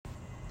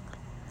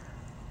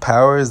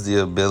Power is the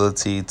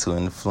ability to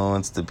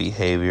influence the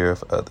behavior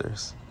of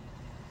others.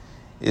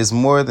 It's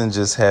more than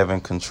just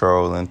having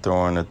control and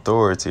throwing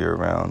authority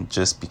around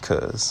just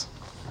because.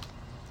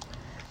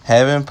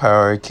 Having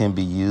power can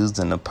be used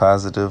in a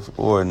positive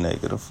or a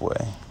negative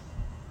way.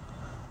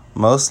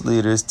 Most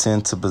leaders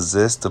tend to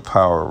possess the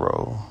power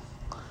role.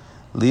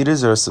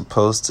 Leaders are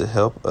supposed to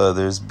help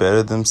others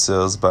better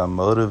themselves by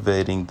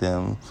motivating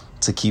them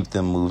to keep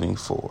them moving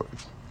forward.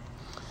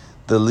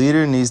 The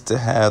leader needs to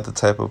have the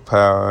type of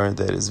power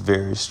that is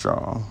very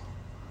strong.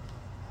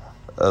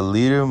 A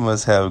leader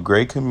must have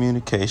great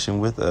communication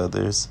with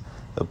others,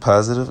 a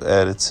positive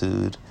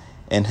attitude,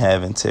 and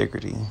have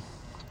integrity.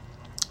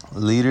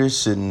 Leaders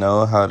should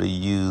know how to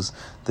use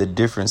the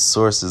different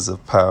sources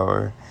of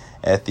power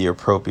at the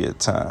appropriate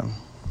time.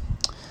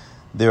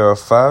 There are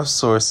 5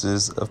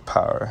 sources of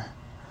power: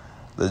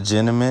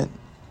 legitimate,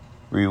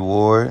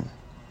 reward,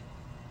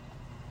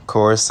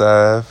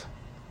 coercive,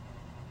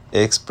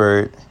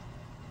 expert,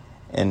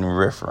 and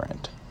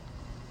referent.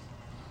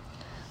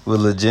 With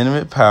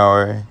legitimate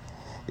power,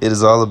 it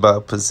is all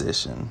about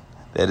position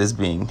that is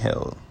being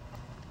held.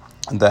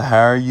 The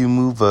higher you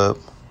move up,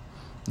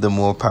 the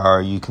more power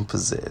you can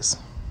possess.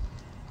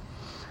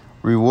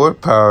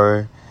 Reward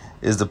power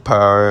is the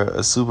power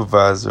a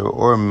supervisor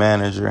or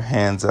manager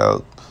hands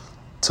out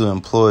to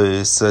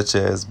employees, such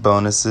as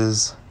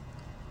bonuses,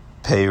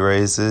 pay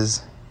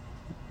raises,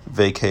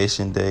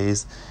 vacation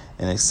days,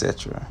 and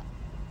etc.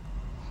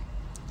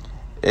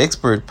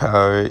 Expert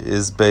power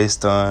is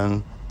based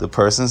on the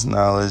person's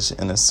knowledge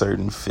in a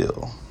certain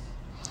field.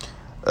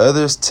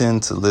 Others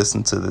tend to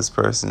listen to this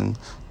person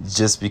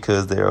just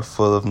because they are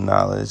full of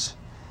knowledge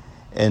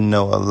and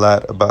know a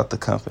lot about the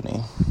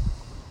company.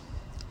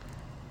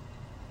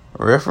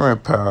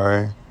 Referent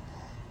power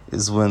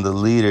is when the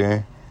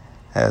leader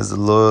has the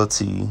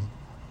loyalty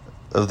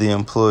of the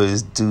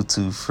employees due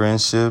to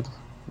friendship,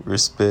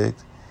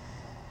 respect,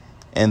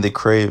 and the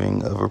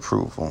craving of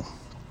approval.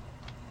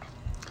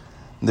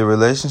 The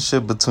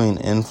relationship between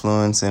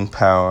influence and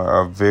power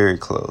are very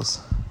close.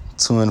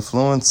 To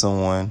influence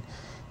someone,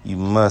 you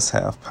must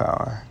have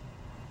power.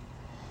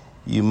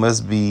 You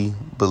must be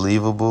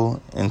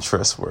believable and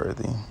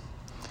trustworthy.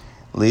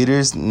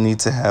 Leaders need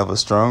to have a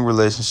strong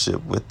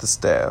relationship with the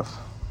staff.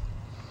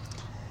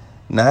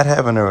 Not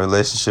having a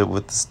relationship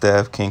with the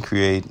staff can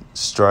create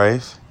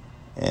strife,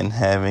 and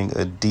having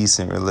a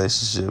decent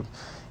relationship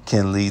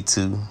can lead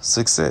to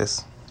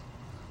success.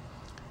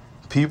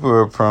 People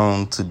are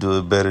prone to do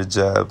a better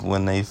job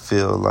when they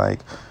feel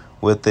like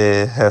what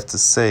they have to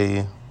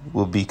say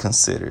will be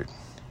considered.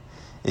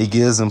 It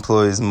gives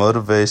employees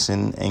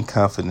motivation and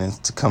confidence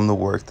to come to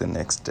work the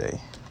next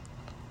day.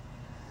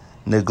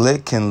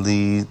 Neglect can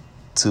lead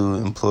to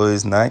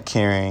employees not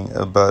caring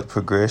about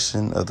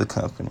progression of the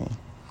company.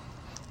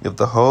 If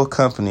the whole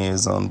company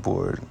is on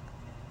board,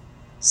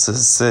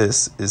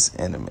 success is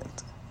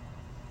imminent.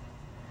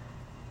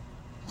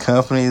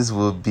 Companies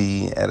will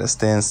be at a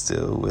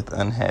standstill with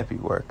unhappy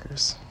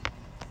workers.